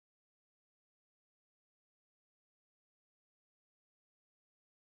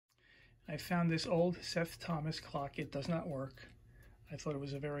I found this old Seth Thomas clock. It does not work. I thought it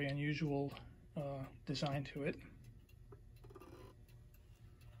was a very unusual design to it.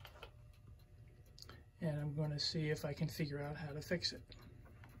 And I'm going to see if I can figure out how to fix it.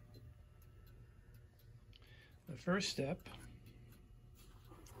 The first step,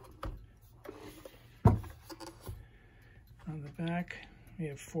 on the back, we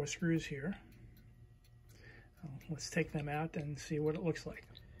have 4 screws here. Let's take them out and see what it looks like.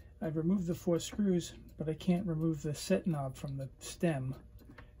 I've removed the 4 screws, but I can't remove the set knob from the stem,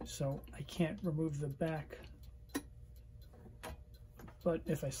 so I can't remove the back. But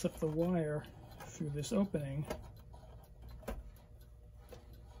if I slip the wire through this opening,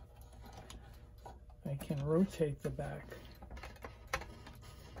 I can rotate the back.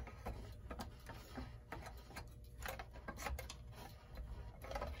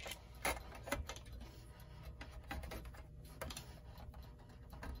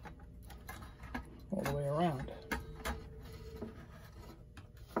 All the way around.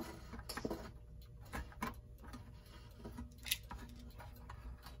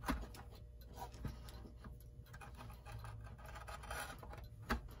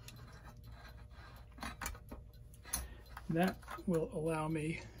 That will allow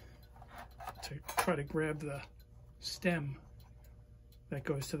me to try to grab the stem that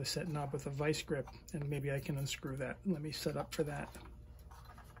goes to the set knob with a vice grip, and maybe I can unscrew that. Let me set up for that.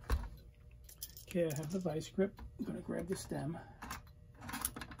 Okay, I have the vice grip. I'm going to grab the stem.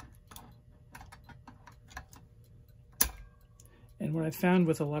 And what I found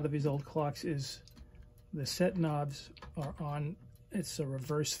with a lot of these old clocks is the set knobs are on, it's a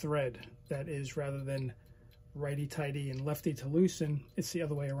reverse thread. That is, rather than righty-tighty and lefty to loosen, it's the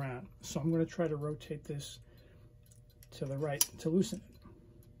other way around. So I'm going to try to rotate this to the right to loosen it.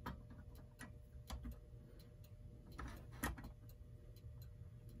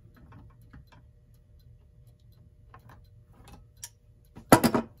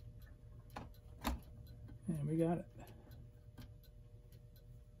 And we got it.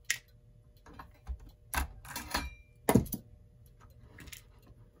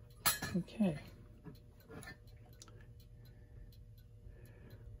 Okay.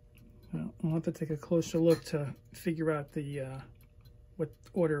 Well, I'll have to take a closer look to figure out the what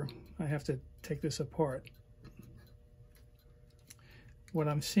order I have to take this apart. What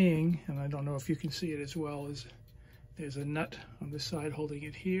I'm seeing, and I don't know if you can see it as well, is there's a nut on the side holding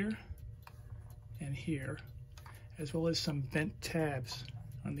it here and here, as well as some bent tabs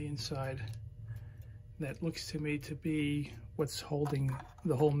on the inside. That looks to me to be what's holding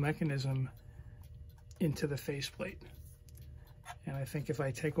the whole mechanism into the faceplate. And I think if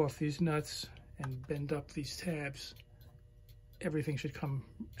I take off these nuts and bend up these tabs, everything should come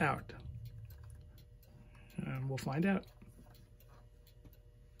out. And we'll find out.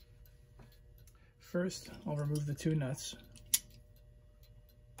 First, I'll remove the 2 nuts.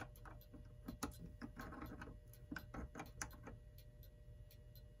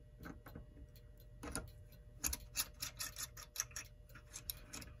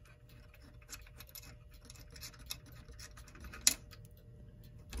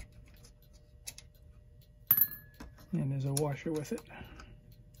 And there's a washer with it.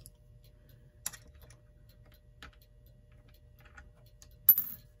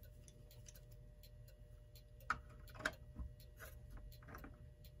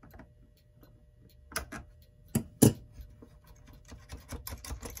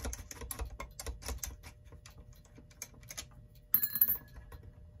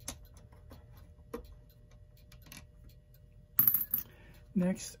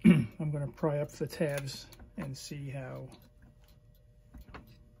 Next, I'm going to pry up the tabs and see how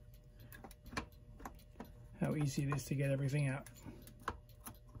easy it is to get everything out.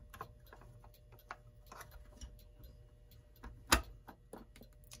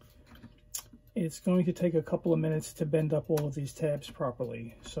 It's going to take a couple of minutes to bend up all of these tabs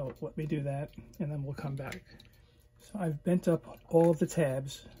properly, so let me do that and then we'll come back. So I've bent up all of the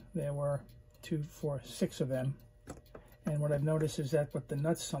tabs. There were 2, 4, 6 of them. And what I've noticed is that what the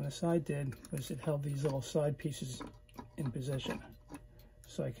nuts on the side did was it held these little side pieces in position.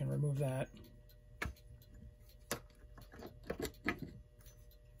 So I can remove that.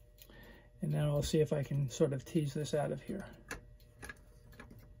 And now I'll see if I can sort of tease this out of here.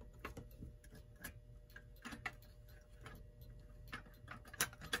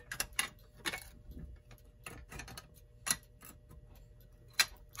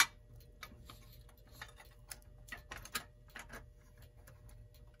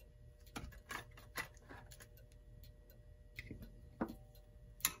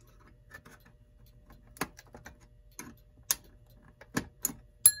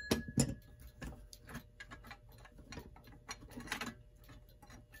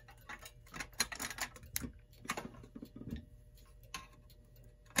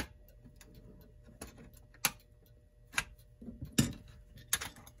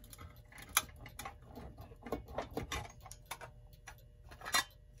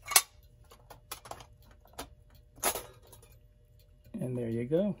 you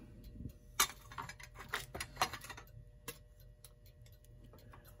go.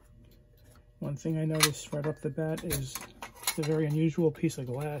 One thing I noticed right off the bat is the very unusual piece of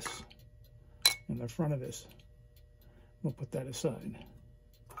glass in the front of this. We'll put that aside.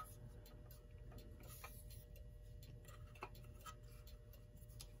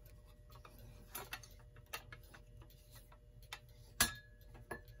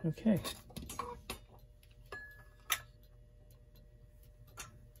 Okay.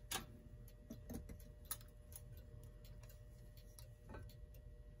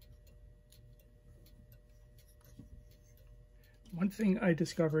 One thing I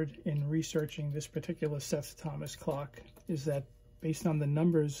discovered in researching this particular Seth Thomas clock is that based on the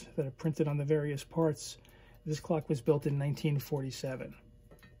numbers that are printed on the various parts, this clock was built in 1947.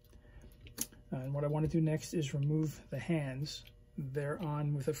 And what I want to do next is remove the hands. They're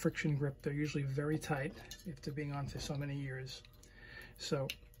on with a friction grip. They're usually very tight after being on for so many years. So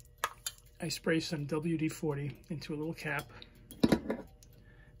I spray some WD-40 into a little cap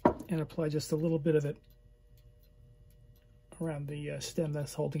and apply just a little bit of it around the stem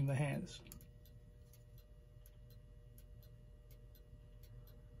that's holding the hands.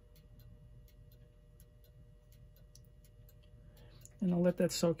 And I'll let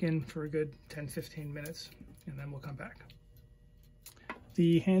that soak in for a good 10-15 minutes, and then we'll come back.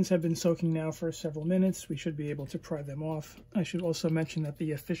 The hands have been soaking now for several minutes. We should be able to pry them off. I should also mention that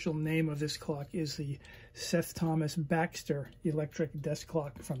the official name of this clock is the Seth Thomas Baxter electric desk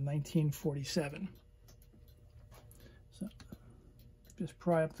clock from 1947. So just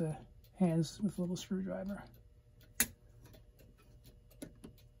pry up the hands with a little screwdriver.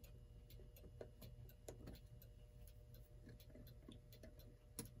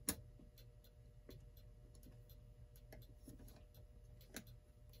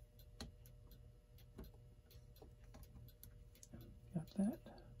 Got that.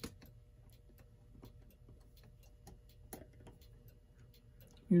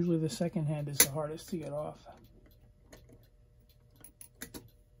 Usually the second hand is the hardest to get off.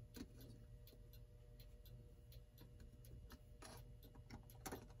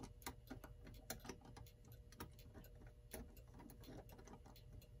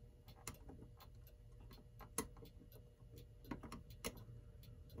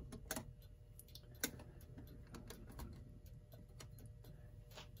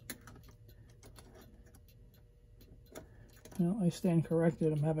 Well, I stand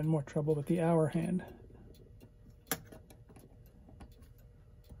corrected. I'm having more trouble with the hour hand.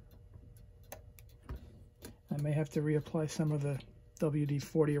 I may have to reapply some of the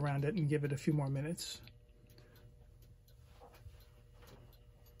WD-40 around it and give it a few more minutes.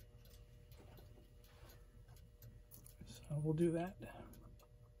 So we'll do that.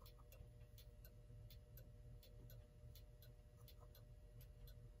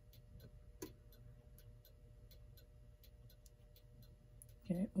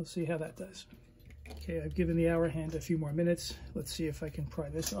 Okay, let's see how that does. Okay, I've given the hour hand a few more minutes. Let's see if I can pry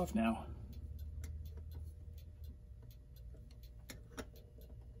this off now.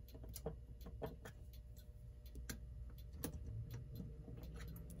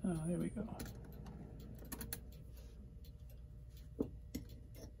 Oh, there we go.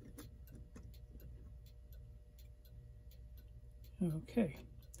 Okay.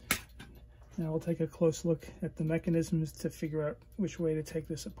 Now we'll take a close look at the mechanisms to figure out which way to take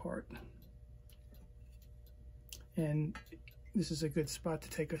this apart. And this is a good spot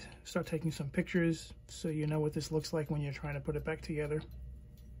to start taking some pictures so you know what this looks like when you're trying to put it back together.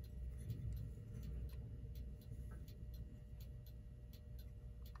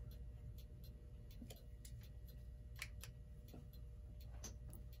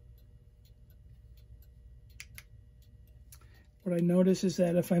 What I notice is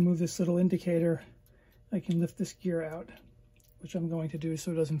that if I move this little indicator, I can lift this gear out, which I'm going to do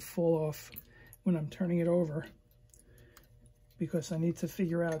so it doesn't fall off when I'm turning it over, because I need to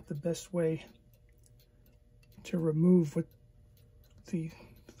figure out the best way to remove the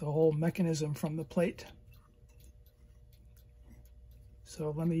whole mechanism from the plate.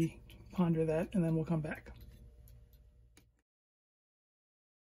 So let me ponder that and then we'll come back.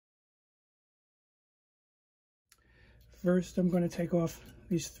 First, I'm going to take off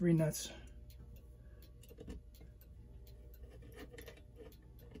these 3 nuts.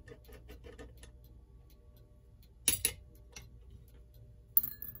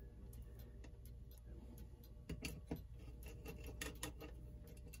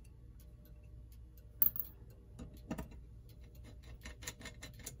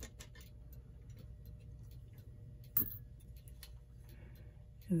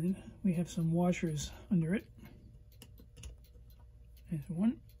 And then we have some washers under it, as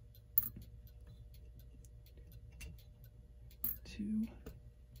 1, 2,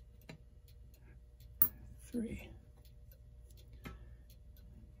 3.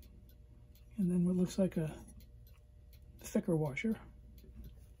 And then what looks like a thicker washer.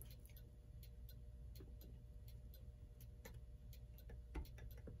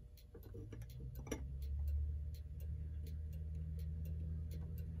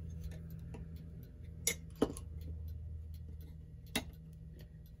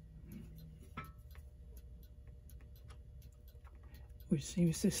 Which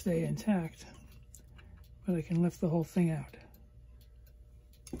seems to stay intact, but I can lift the whole thing out.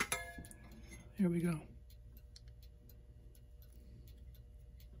 Here we go.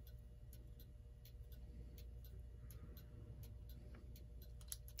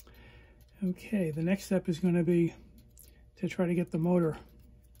 Okay, the next step is going to be to try to get the motor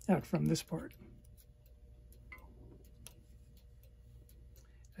out from this part.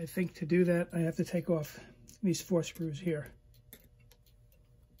 I think to do that, I have to take off these 4 screws here.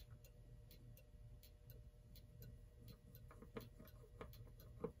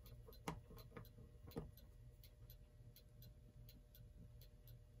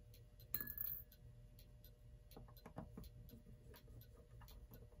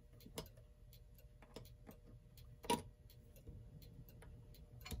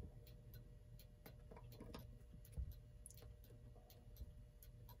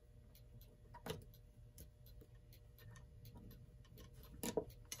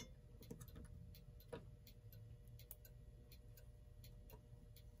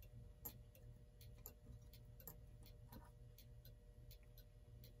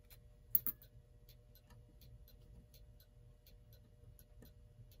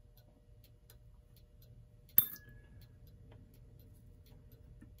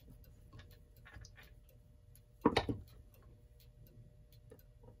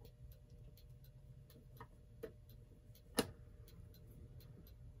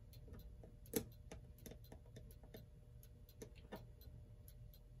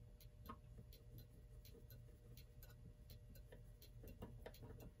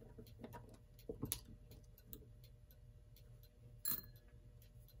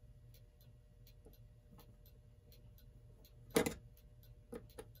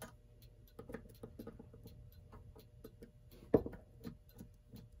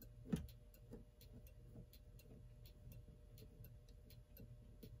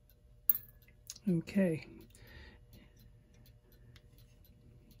 Okay,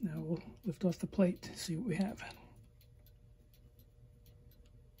 now we'll lift off the plate to see what we have.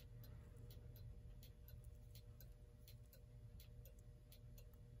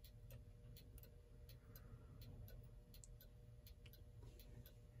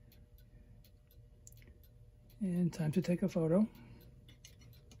 And time to take a photo.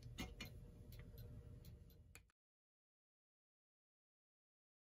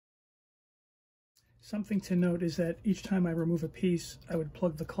 Something to note is that each time I remove a piece, I would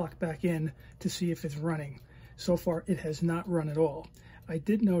plug the clock back in to see if it's running. So far, it has not run at all. I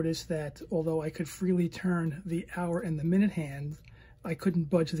did notice that although I could freely turn the hour and the minute hand, I couldn't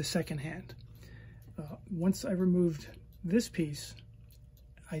budge the second hand. Once I removed this piece,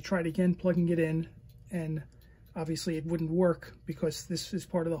 I tried again plugging it in, and obviously it wouldn't work because this is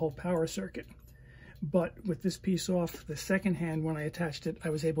part of the whole power circuit. But with this piece off, the second hand, when I attached it, I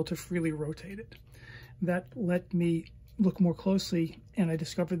was able to freely rotate it. That let me look more closely, and I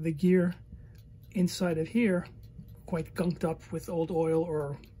discovered the gear inside of here quite gunked up with old oil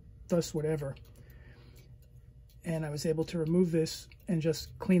or dust, whatever. And I was able to remove this and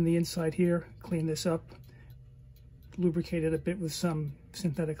just clean the inside here, clean this up, lubricate it a bit with some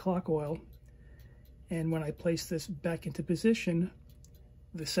synthetic clock oil. And when I placed this back into position,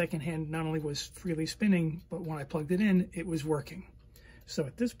 the second hand not only was freely spinning, but when I plugged it in, it was working. So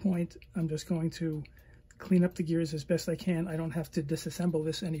at this point, I'm just going to clean up the gears as best I can. I don't have to disassemble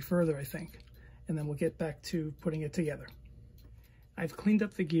this any further, I think. And then we'll get back to putting it together. I've cleaned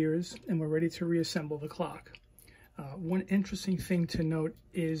up the gears and we're ready to reassemble the clock. One interesting thing to note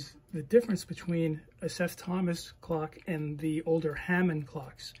is the difference between a Seth Thomas clock and the older Hammond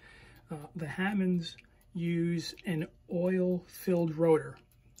clocks. The Hammonds use an oil-filled rotor.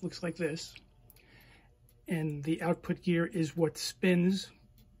 Looks like this. And the output gear is what spins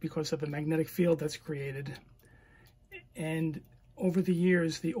because of the magnetic field that's created. And over the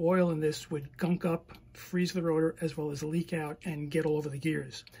years, the oil in this would gunk up, freeze the rotor, as well as leak out and get all over the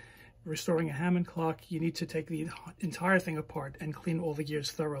gears. Restoring a Hammond clock, you need to take the entire thing apart and clean all the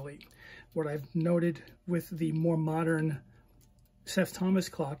gears thoroughly. What I've noted with the more modern Seth Thomas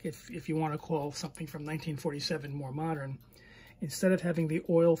clock, if you want to call something from 1947 more modern, instead of having the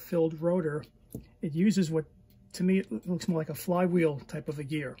oil-filled rotor, it uses what, to me, it looks more like a flywheel type of a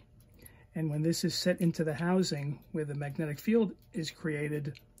gear. And when this is set into the housing where the magnetic field is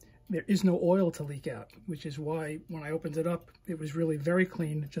created, there is no oil to leak out, which is why when I opened it up, it was really very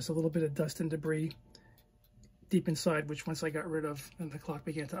clean, just a little bit of dust and debris deep inside, which once I got rid of, and the clock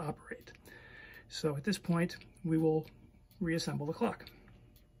began to operate. So at this point, we will reassemble the clock.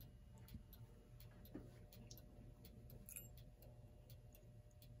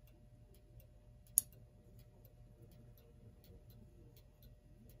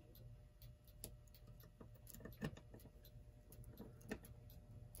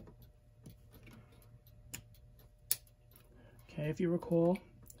 Okay, if you recall,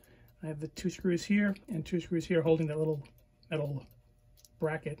 I have the 2 screws here and 2 screws here holding that little metal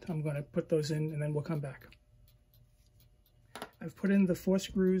bracket. I'm going to put those in and then we'll come back. I've put in the 4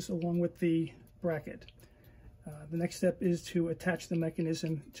 screws along with the bracket. The next step is to attach the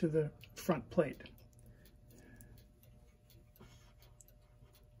mechanism to the front plate.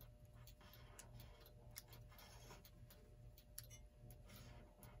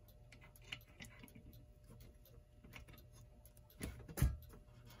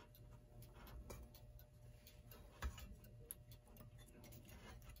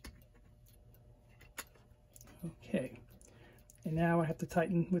 Okay, and now I have to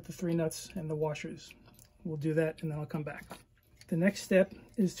tighten with the 3 nuts and the washers. We'll do that and then I'll come back. The next step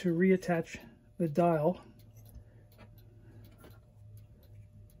is to reattach the dial.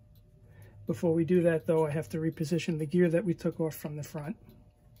 Before we do that though, I have to reposition the gear that we took off from the front.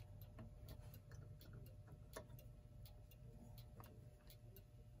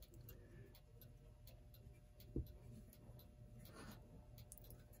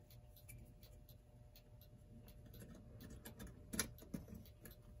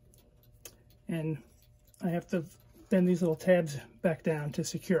 And I have to bend these little tabs back down to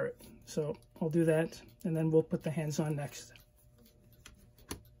secure it. So I'll do that and then we'll put the hands on next.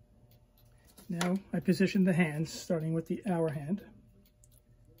 Now I position the hands starting with the hour hand.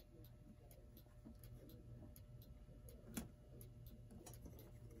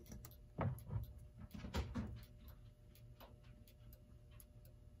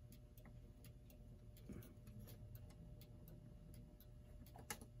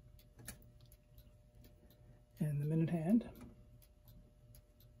 And the minute hand.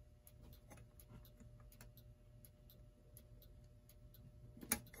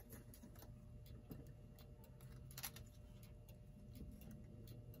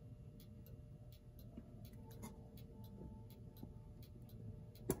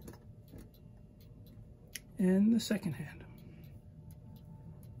 And the second hand.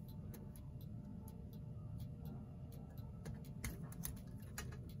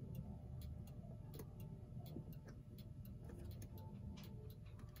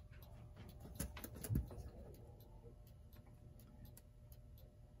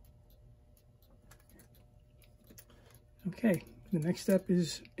 Okay, the next step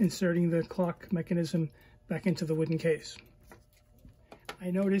is inserting the clock mechanism back into the wooden case.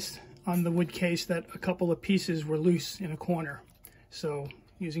 I noticed on the wood case that a couple of pieces were loose in a corner. So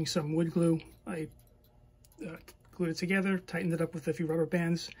using some wood glue, I glued it together, tightened it up with a few rubber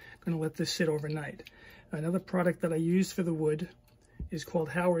bands. I'm going to let this sit overnight. Another product that I used for the wood is called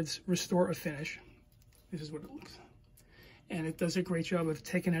Howard's Restore a Finish. This is what it looks. And it does a great job of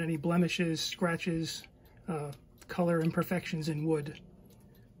taking out any blemishes, scratches, color imperfections in wood.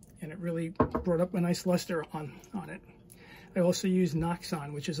 And it really brought up a nice luster on it. I also use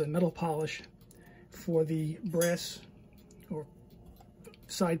Noxon, which is a metal polish for the brass or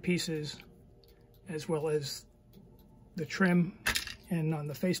side pieces, as well as the trim and on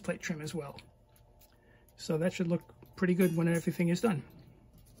the faceplate trim as well. So that should look pretty good when everything is done.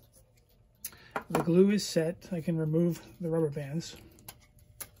 The glue is set. I can remove the rubber bands.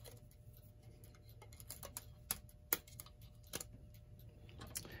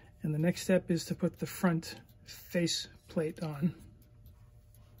 And the next step is to put the front face plate on.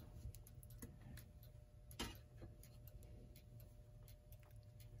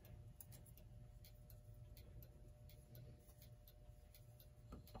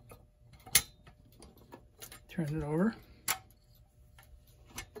 Turn it over.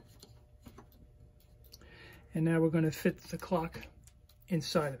 And now we're going to fit the clock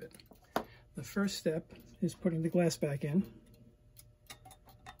inside of it. The first step is putting the glass back in.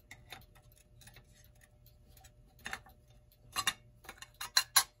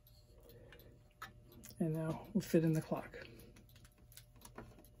 And now we'll fit in the clock.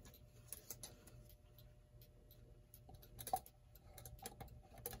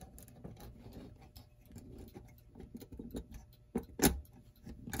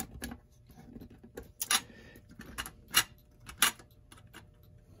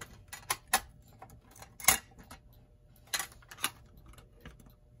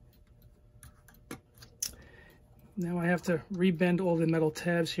 Now I have to rebend all the metal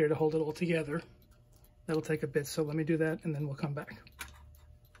tabs here to hold it all together. That'll take a bit, so let me do that and then we'll come back.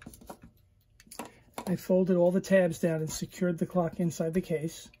 I folded all the tabs down and secured the clock inside the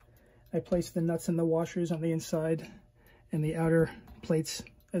case. I placed the nuts and the washers on the inside and the outer plates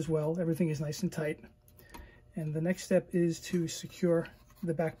as well. Everything is nice and tight. And the next step is to secure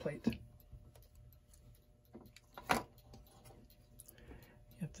the back plate. You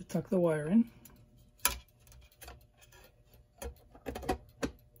have to tuck the wire in.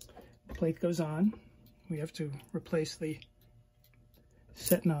 The plate goes on. We have to replace the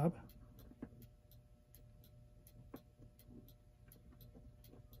set knob.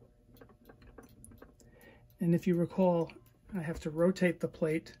 And if you recall, I have to rotate the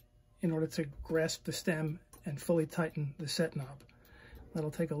plate in order to grasp the stem and fully tighten the set knob.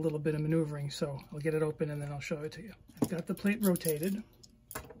 That'll take a little bit of maneuvering, so I'll get it open and then I'll show it to you. I've got the plate rotated.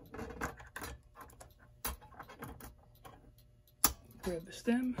 Grab the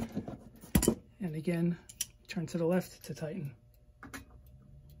stem, and again, turn to the left to tighten.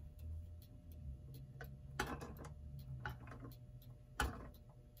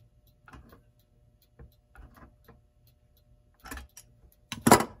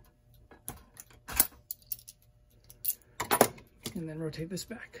 And then rotate this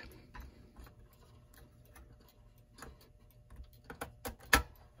back.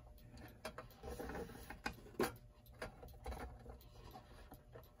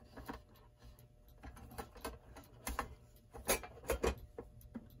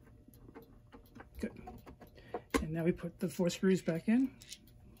 Good. And now we put the 4 screws back in.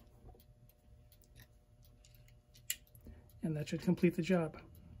 And that should complete the job.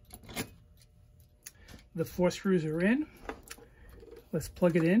 The 4 screws are in. Let's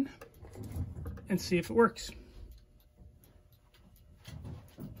plug it in and see if it works.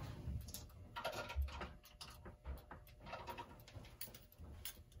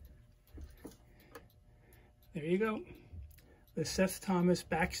 There you go. The Seth Thomas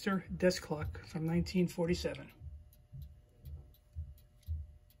Baxter desk clock from 1947.